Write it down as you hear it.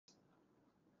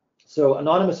So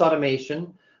anonymous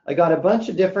automation. I got a bunch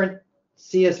of different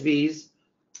CSVs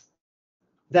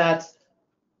that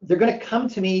they're going to come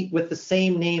to me with the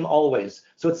same name always.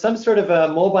 So it's some sort of a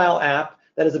mobile app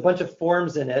that has a bunch of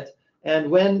forms in it, and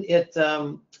when they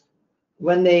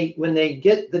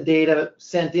get the data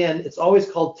sent in, it's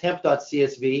always called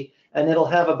temp.csv, and it'll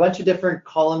have a bunch of different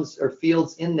columns or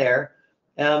fields in there,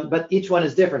 but each one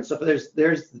is different. So if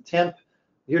there's the temp,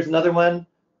 here's another one,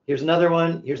 here's another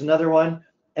one, here's another one.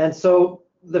 And so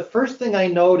the first thing I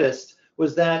noticed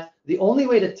was that the only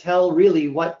way to tell really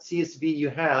what CSV you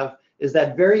have is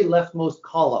that very leftmost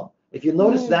column. If you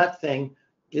notice that thing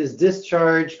is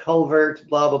discharge, culvert,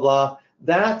 blah, blah, blah,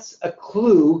 that's a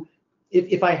clue.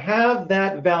 If I have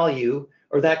that value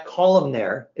or that column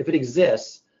there, if it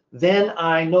exists, then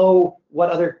I know what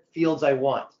other fields I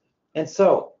want. And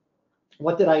so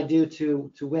what did I do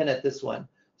to win at this one?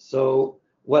 So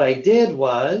what I did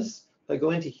was, if I go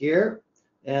into here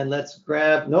and let's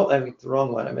grab, no, I'm the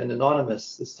wrong one. I'm in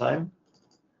anonymous this time.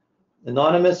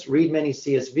 Anonymous, read many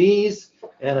CSVs,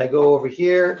 and I go over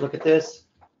here, look at this.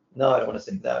 No, I don't want to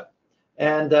save that.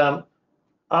 And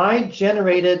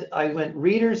I went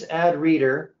readers, add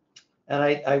reader, and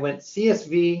I went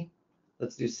CSV,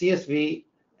 let's do CSV,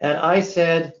 and I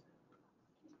said,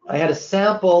 I had a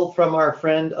sample from our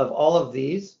friend of all of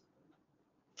these.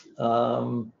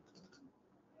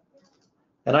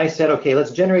 And I said, okay, let's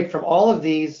generate from all of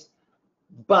these,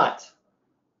 but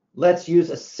let's use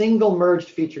a single merged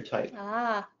feature type.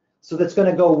 So that's going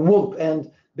to go whoop and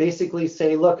basically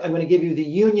say, look, I'm going to give you the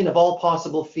union of all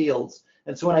possible fields.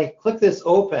 And so when I click this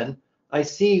open, I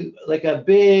see like a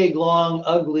big, long,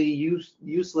 ugly,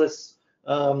 useless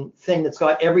thing that's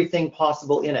got everything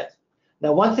possible in it.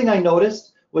 Now, one thing I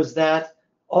noticed was that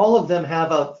all of them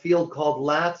have a field called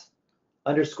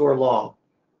lat_long,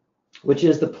 which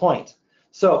is the point.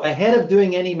 So ahead of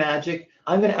doing any magic,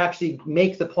 I'm going to actually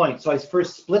make the point. So I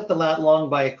first split the lat long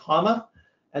by a comma,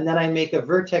 and then I make a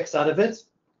vertex out of it,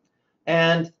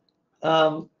 and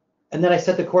then I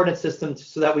set the coordinate system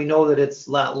so that we know that it's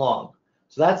lat long.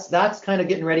 So that's kind of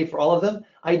getting ready for all of them.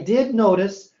 I did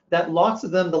notice that lots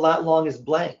of them, the lat long is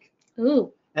blank.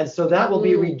 Ooh. And so that will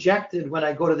be rejected when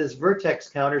I go to this vertex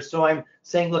counter. So I'm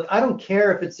saying, look, I don't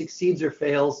care if it succeeds or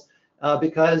fails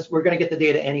because we're going to get the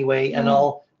data anyway. And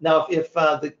now if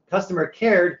the customer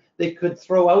cared, they could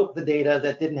throw out the data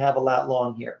that didn't have a lat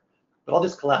long here. But I'll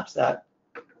just collapse that.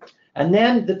 And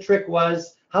then the trick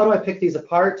was, how do I pick these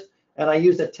apart? And I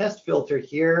used a test filter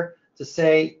here to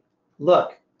say,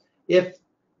 look, if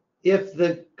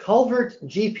the culvert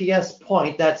GPS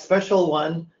point, that special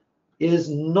one, is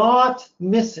not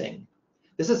missing,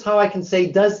 this is how I can say,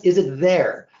 is it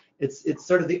there? It's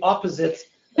sort of the opposite.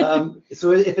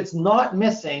 So if it's not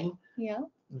missing,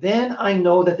 then I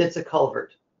know that it's a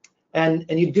culvert. And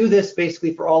you do this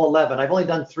basically for all 11. I've only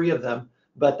done 3 of them,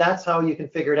 but that's how you can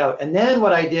figure it out. And then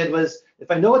what I did was,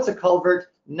 if I know it's a culvert,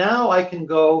 now I can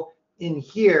go in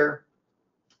here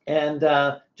and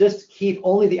just keep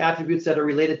only the attributes that are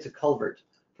related to culvert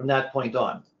from that point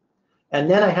on. And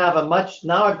then I have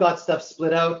now I've got stuff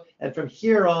split out, and from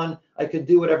here on, I could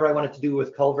do whatever I wanted to do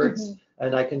with culverts,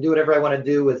 and I can do whatever I want to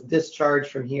do with discharge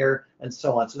from here, and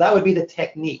so on. So that would be the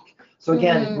technique. So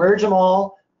again, merge them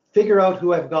all, figure out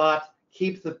who I've got,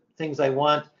 keep the things I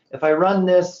want. If I run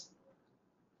this,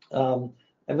 I'm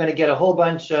going to get a whole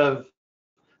bunch of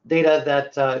data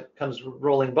that comes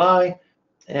rolling by,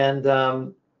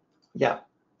 and yeah.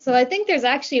 So I think there's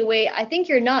actually a way, I think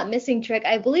you're not missing trick.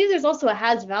 I believe there's also a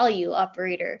has value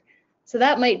operator. So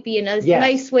that might be a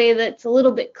nice way that's a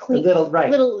little bit clean.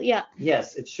 Yeah.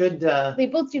 Yes, it should. They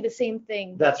both do the same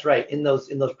thing. That's right, in those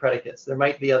predicates. There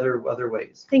might be other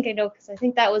ways. I think I know, because I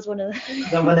think that was one of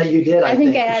the one that you did. I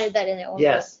think I added that in at one point.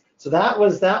 Yes. So that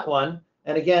was that one.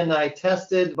 And again, I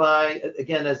tested by,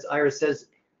 again, as Iris says,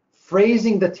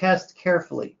 phrasing the test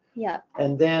carefully. Yeah.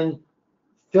 And then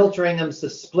filtering them to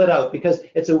split out, because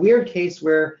it's a weird case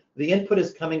where the input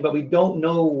is coming, but we don't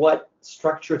know what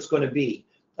structure it's going to be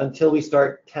until we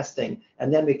start testing,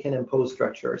 and then we can impose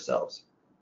structure ourselves.